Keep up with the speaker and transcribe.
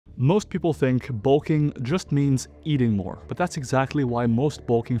Most people think bulking just means eating more, but that's exactly why most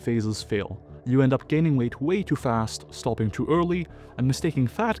bulking phases fail. You end up gaining weight way too fast, stopping too early, and mistaking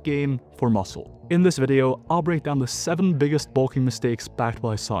fat gain for muscle. In this video, I'll break down the 7 biggest bulking mistakes backed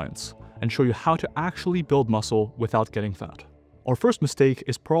by science, and show you how to actually build muscle without getting fat. Our first mistake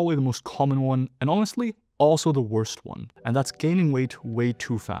is probably the most common one, and honestly, also the worst one, and that's gaining weight way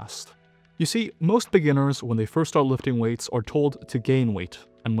too fast. You see, most beginners, when they first start lifting weights, are told to gain weight.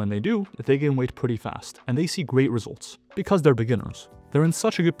 And when they do, they gain weight pretty fast, and they see great results, because they're beginners. They're in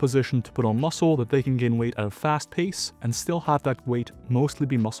such a good position to put on muscle that they can gain weight at a fast pace and still have that weight mostly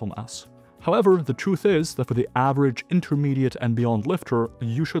be muscle mass. However, the truth is that for the average, intermediate, and beyond lifter,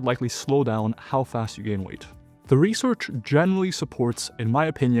 you should likely slow down how fast you gain weight. The research generally supports, in my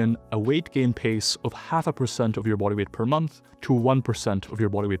opinion, a weight gain pace of 0.5% of your body weight per month to 1% of your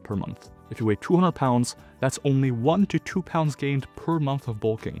body weight per month. If you weigh 200 pounds, that's only 1 to 2 pounds gained per month of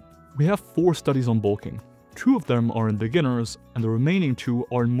bulking. We have 4 studies on bulking. 2 of them are in beginners, and the remaining 2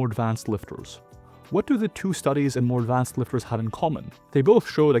 are in more advanced lifters. What do the 2 studies in more advanced lifters have in common? They both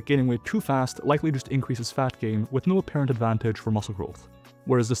show that gaining weight too fast likely just increases fat gain with no apparent advantage for muscle growth.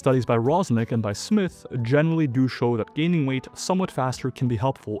 Whereas the studies by Rosnick and by Smith generally do show that gaining weight somewhat faster can be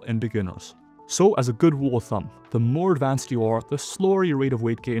helpful in beginners. So as a good rule of thumb, the more advanced you are, the slower your rate of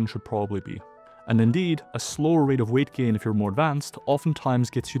weight gain should probably be. And indeed, a slower rate of weight gain if you're more advanced oftentimes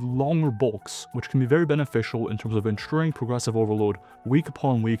gets you longer bulks, which can be very beneficial in terms of ensuring progressive overload week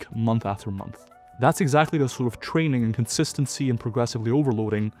upon week, month after month. That's exactly the sort of training and consistency in progressively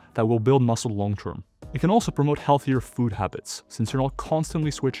overloading that will build muscle long term. It can also promote healthier food habits, since you're not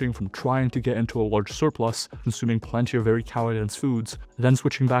constantly switching from trying to get into a large surplus, consuming plenty of very calorie-dense foods, then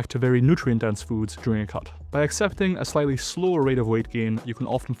switching back to very nutrient-dense foods during a cut. By accepting a slightly slower rate of weight gain, you can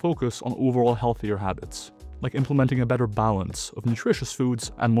often focus on overall healthier habits, like implementing a better balance of nutritious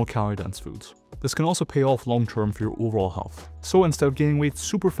foods and more calorie-dense foods. This can also pay off long-term for your overall health. So instead of gaining weight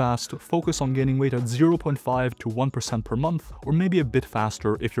super fast, focus on gaining weight at 0.5 to 1% per month, or maybe a bit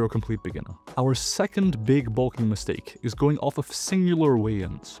faster if you're a complete beginner. Our second big bulking mistake is going off of singular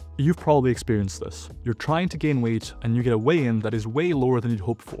weigh-ins. You've probably experienced this. You're trying to gain weight and you get a weigh-in that is way lower than you'd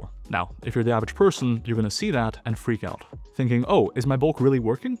hoped for. Now, if you're the average person, you're gonna see that and freak out, thinking, oh, is my bulk really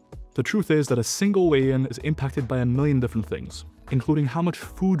working? The truth is that a single weigh-in is impacted by a million different things, including how much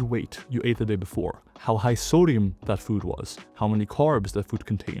food weight you ate the day before, how high sodium that food was, how many carbs that food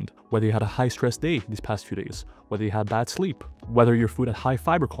contained, whether you had a high-stress day these past few days, whether you had bad sleep, whether your food had high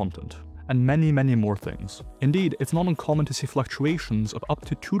fiber content, and many, many more things. Indeed, it's not uncommon to see fluctuations of up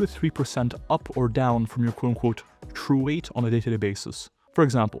to 2 to 3% up or down from your quote-unquote true weight on a day-to-day basis. For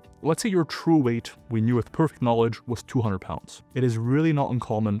example, let's say your true weight, we knew with perfect knowledge, was 200 pounds. It is really not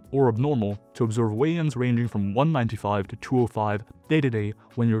uncommon or abnormal to observe weigh-ins ranging from 195 to 205 day to day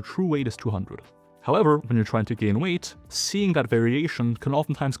when your true weight is 200. However, when you're trying to gain weight, seeing that variation can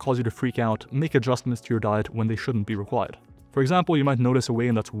oftentimes cause you to freak out, make adjustments to your diet when they shouldn't be required. For example, you might notice a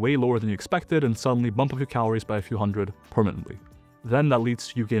weigh-in that's way lower than you expected and suddenly bump up your calories by a few hundred permanently. Then that leads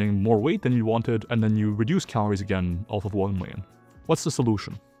to you gaining more weight than you wanted, and then you reduce calories again off of one weigh-in. What's the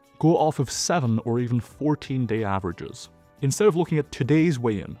solution? Go off of 7 or even 14-day averages. Instead of looking at today's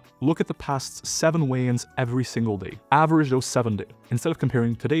weigh-in, look at the past 7 weigh-ins every single day. Average those 7 days. Instead of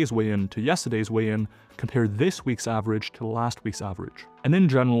comparing today's weigh-in to yesterday's weigh-in, compare this week's average to last week's average. And in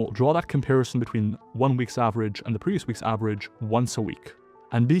general, draw that comparison between 1 week's average and the previous week's average once a week.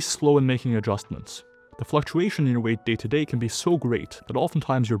 And be slow in making adjustments. The fluctuation in your weight day to day can be so great that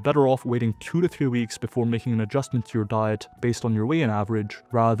oftentimes you're better off waiting 2 to 3 weeks before making an adjustment to your diet based on your weigh-in average,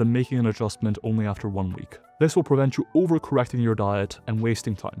 rather than making an adjustment only after 1 week. This will prevent you overcorrecting your diet and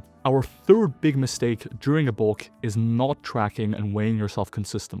wasting time. Our third big mistake during a bulk is not tracking and weighing yourself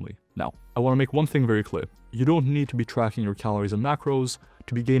consistently. Now, I want to make one thing very clear. You don't need to be tracking your calories and macros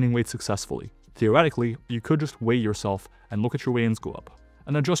to be gaining weight successfully. Theoretically, you could just weigh yourself and look at your weigh-ins go up,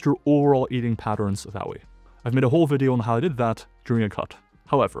 and adjust your overall eating patterns that way. I've made a whole video on how I did that during a cut.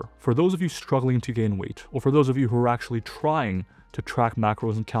 However, for those of you struggling to gain weight, or for those of you who are actually trying to track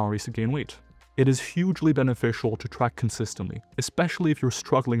macros and calories to gain weight, it is hugely beneficial to track consistently, especially if you're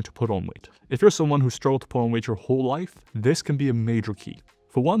struggling to put on weight. If you're someone who struggled to put on weight your whole life, this can be a major key.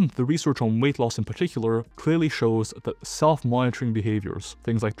 For one, the research on weight loss in particular clearly shows that self-monitoring behaviors,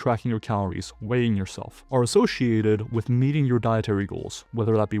 things like tracking your calories, weighing yourself, are associated with meeting your dietary goals,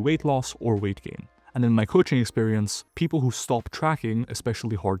 whether that be weight loss or weight gain. And in my coaching experience, people who stop tracking,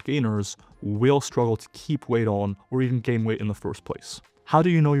 especially hard gainers, will struggle to keep weight on or even gain weight in the first place. How do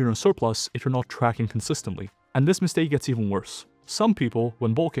you know you're in a surplus if you're not tracking consistently? And this mistake gets even worse. Some people,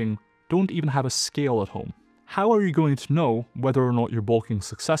 when bulking, don't even have a scale at home. how are you going to know whether or not you're bulking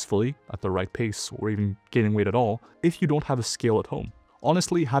successfully, at the right pace, or even gaining weight at all, if you don't have a scale at home?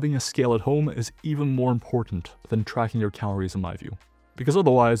 Honestly, having a scale at home is even more important than tracking your calories in my view. Because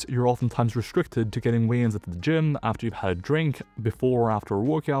otherwise, you're oftentimes restricted to getting weigh-ins at the gym after you've had a drink, before or after a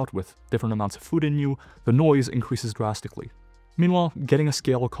workout with different amounts of food in you. The noise increases drastically. Meanwhile, getting a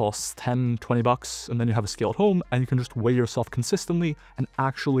scale costs $10, $20, and then you have a scale at home and you can just weigh yourself consistently and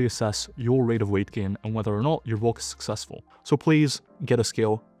actually assess your rate of weight gain and whether or not your bulk is successful. So please get a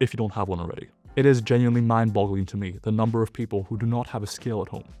scale if you don't have one already. It is genuinely mind-boggling to me, the number of people who do not have a scale at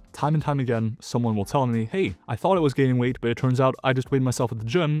home. Time and time again, someone will tell me, hey, I thought I was gaining weight, but it turns out I just weighed myself at the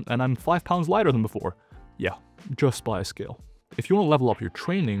gym and I'm 5 pounds lighter than before. Yeah, just buy a scale. If you want to level up your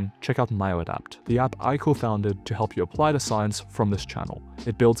training, check out MyoAdapt, the app I co-founded to help you apply the science from this channel.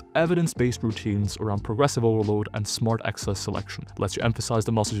 It builds evidence-based routines around progressive overload and smart exercise selection. It lets you emphasize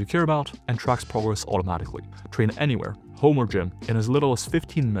the muscles you care about and tracks progress automatically. Train anywhere, home or gym, in as little as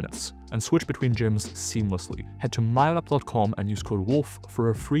 15 minutes, and switch between gyms seamlessly. Head to myoadapt.com and use code WOLF for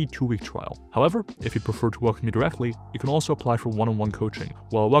a free 2-week trial. However, if you prefer to work with me directly, you can also apply for one-on-one coaching,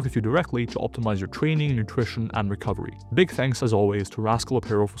 where I'll work with you directly to optimize your training, nutrition, and recovery. Big thanks as always to Rascal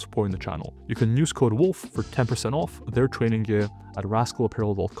Apparel for supporting the channel. You can use code WOLF for 10% off their training gear at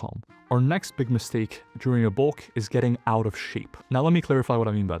rascalapparel.com. Our next big mistake during a bulk is getting out of shape. Now let me clarify what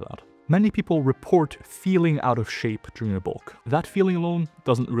I mean by that. Many people report feeling out of shape during a bulk. That feeling alone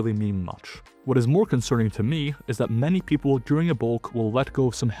doesn't really mean much. What is more concerning to me is that many people during a bulk will let go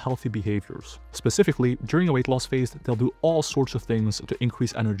of some healthy behaviors. Specifically, during a weight loss phase, they'll do all sorts of things to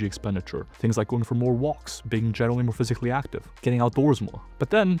increase energy expenditure. Things like going for more walks, being generally more physically active, getting outdoors more. But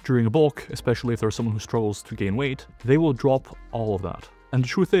then, during a bulk, especially if there's someone who struggles to gain weight, they will drop all of that. And the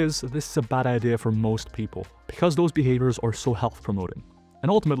truth is, this is a bad idea for most people, because those behaviors are so health promoting. And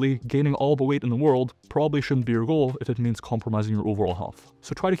ultimately, gaining all the weight in the world probably shouldn't be your goal if it means compromising your overall health.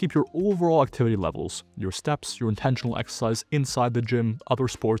 So try to keep your overall activity levels, your steps, your intentional exercise inside the gym, other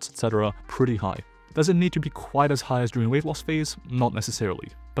sports, etc. pretty high. Does it need to be quite as high as during the weight loss phase? Not necessarily.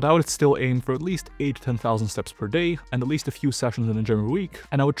 But I would still aim for at least 8,000 to 10,000 steps per day and at least a few sessions in the gym a week,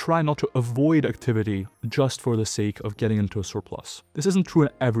 and I would try not to avoid activity just for the sake of getting into a surplus. This isn't true in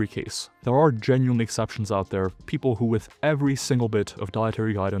every case. There are genuine exceptions out there, people who with every single bit of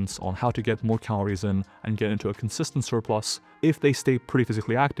dietary guidance on how to get more calories in and get into a consistent surplus, if they stay pretty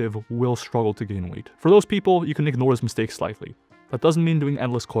physically active, will struggle to gain weight. For those people, you can ignore this mistake slightly. That doesn't mean doing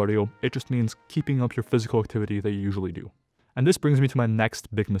endless cardio, it just means keeping up your physical activity that you usually do. And this brings me to my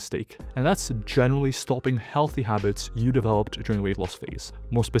next big mistake, and that's generally stopping healthy habits you developed during the weight loss phase.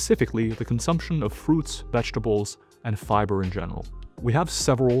 More specifically, the consumption of fruits, vegetables, and fiber in general. We have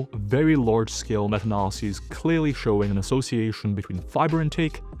several very large-scale meta-analyses clearly showing an association between fiber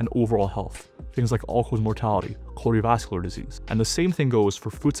intake and overall health. Things like all-cause mortality, cardiovascular disease. And the same thing goes for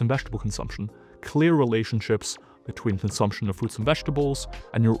fruits and vegetable consumption. Clear relationships between consumption of fruits and vegetables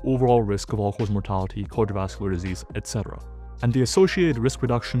and your overall risk of all-cause mortality, cardiovascular disease, etc. And the associated risk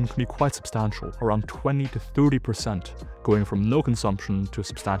reduction can be quite substantial, around 20 to 30%, going from no consumption to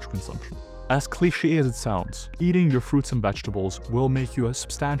substantial consumption. As cliche as it sounds, eating your fruits and vegetables will make you a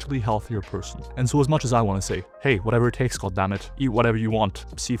substantially healthier person. And so as much as I want to say, hey, whatever it takes, goddammit, eat whatever you want,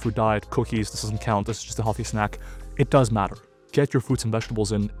 seafood diet, cookies, this doesn't count, this is just a healthy snack, it does matter. Get your fruits and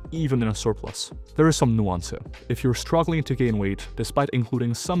vegetables in, even in a surplus. There is some nuance here. If you're struggling to gain weight, despite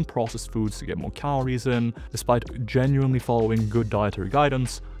including some processed foods to get more calories in, despite genuinely following good dietary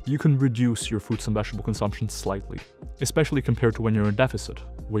guidance, you can reduce your fruits and vegetable consumption slightly, especially compared to when you're in deficit,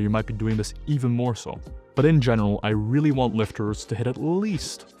 where you might be doing this even more so. But in general, I really want lifters to hit at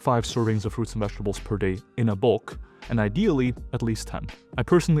least 5 servings of fruits and vegetables per day in a bulk, and ideally, at least 10. I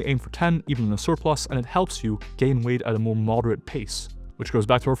personally aim for 10, even in a surplus, and it helps you gain weight at a more moderate pace. Which goes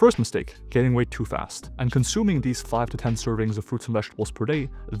back to our first mistake, getting weight too fast. And consuming these 5 to 10 servings of fruits and vegetables per day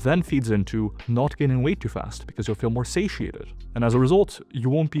then feeds into not gaining weight too fast because you'll feel more satiated. And as a result, you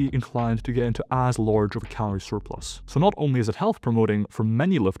won't be inclined to get into as large of a calorie surplus. So not only is it health promoting, for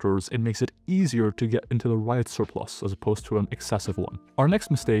many lifters, it makes it easier to get into the right surplus as opposed to an excessive one. Our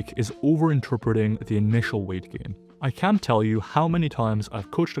next mistake is overinterpreting the initial weight gain. I can't tell you how many times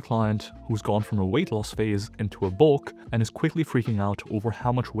I've coached a client who's gone from a weight loss phase into a bulk and is quickly freaking out over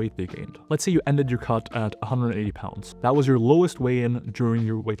how much weight they gained. Let's say you ended your cut at 180 pounds. That was your lowest weigh-in during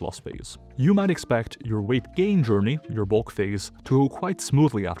your weight loss phase. You might expect your weight gain journey, your bulk phase, to go quite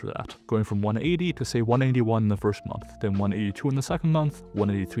smoothly after that, going from 180 to say 181 in the first month, then 182 in the second month,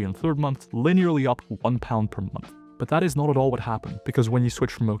 183 in the third month, linearly up 1 pound per month. But that is not at all what happened, because when you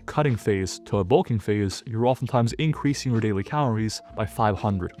switch from a cutting phase to a bulking phase, you're oftentimes increasing your daily calories by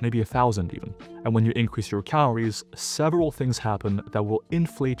 500, maybe 1,000 even. And when you increase your calories, several things happen that will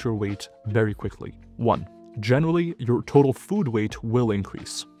inflate your weight very quickly. 1. Generally, your total food weight will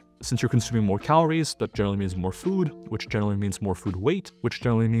increase. Since you're consuming more calories, that generally means more food, which generally means more food weight, which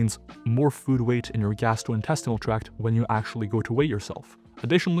generally means more food weight in your gastrointestinal tract when you actually go to weigh yourself.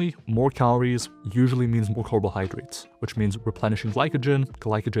 Additionally, more calories usually means more carbohydrates, which means replenishing glycogen.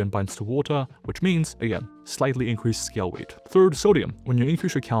 Glycogen binds to water, which means, again, slightly increased scale weight. Third, sodium. When you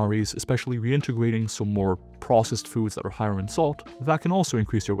increase your calories, especially reintegrating some more processed foods that are higher in salt, that can also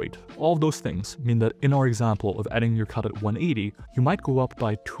increase your weight. All of those things mean that in our example of editing your cut at 180, you might go up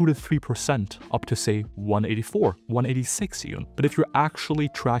by 2 to 3% up to say 184, 186 even. But if you're actually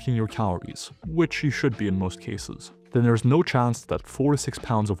tracking your calories, which you should be in most cases, then there's no chance that 4 to 6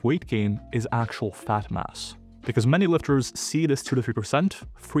 pounds of weight gain is actual fat mass. Because many lifters see this 2 to 3%,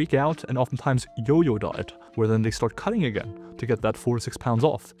 freak out, and oftentimes yo-yo diet, where then they start cutting again to get that 4 to 6 pounds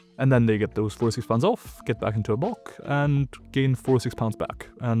off. And then they get those 4 to 6 pounds off, get back into a bulk, and gain 4 to 6 pounds back,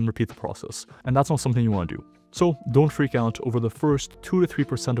 and repeat the process. And that's not something you want to do. So don't freak out over the first 2 to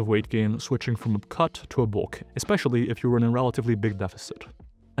 3% of weight gain switching from a cut to a bulk, especially if you're in a relatively big deficit.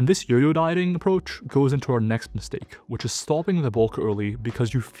 And this yo-yo dieting approach goes into our next mistake, which is stopping the bulk early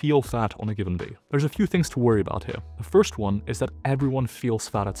because you feel fat on a given day. There's a few things to worry about here. The first one is that everyone feels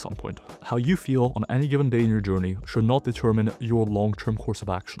fat at some point. How you feel on any given day in your journey should not determine your long-term course of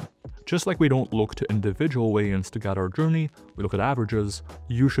action. Just like we don't look to individual weigh-ins to guide our journey, we look at averages,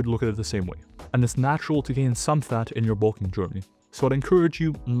 you should look at it the same way. And it's natural to gain some fat in your bulking journey. So I'd encourage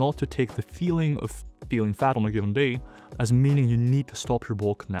you not to take the feeling of feeling fat on a given day as meaning you need to stop your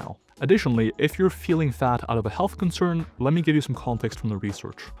bulk now. Additionally, if you're feeling fat out of a health concern, let me give you some context from the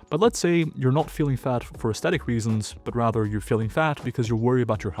research. But let's say you're not feeling fat for aesthetic reasons, but rather you're feeling fat because you're worried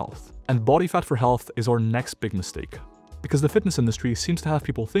about your health. And body fat for health is our next big mistake. Because the fitness industry seems to have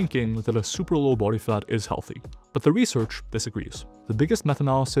people thinking that a super low body fat is healthy. But the research disagrees. The biggest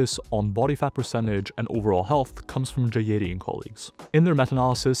meta-analysis on body fat percentage and overall health comes from Jayeti and colleagues. In their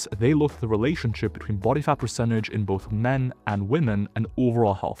meta-analysis, they looked at the relationship between body fat percentage in both men and women and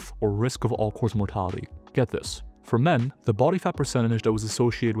overall health, or risk of all-cause mortality. Get this. For men, the body fat percentage that was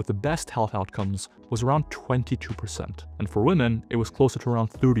associated with the best health outcomes was around 22%, and for women, it was closer to around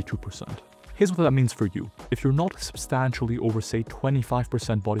 32%. Here's what that means for you. If you're not substantially over, say,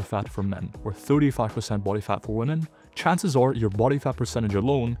 25% body fat for men or 35% body fat for women, chances are your body fat percentage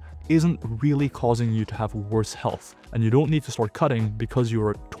alone isn't really causing you to have worse health, and you don't need to start cutting because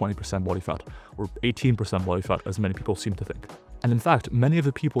you're at 20% body fat or 18% body fat, as many people seem to think. And in fact, many of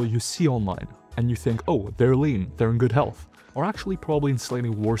the people you see online and you think, oh, they're lean, they're in good health, are actually probably in slightly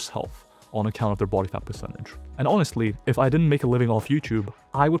worse health on account of their body fat percentage. And honestly, if I didn't make a living off YouTube,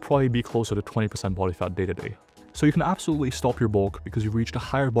 I would probably be closer to 20% body fat day to day. So you can absolutely stop your bulk because you've reached a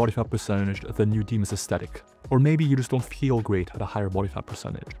higher body fat percentage than you deem as aesthetic. Or maybe you just don't feel great at a higher body fat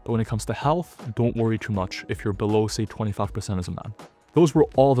percentage. But when it comes to health, don't worry too much if you're below, say, 25% as a man. Those were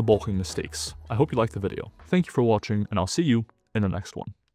all the bulking mistakes. I hope you liked the video. Thank you for watching, and I'll see you in the next one.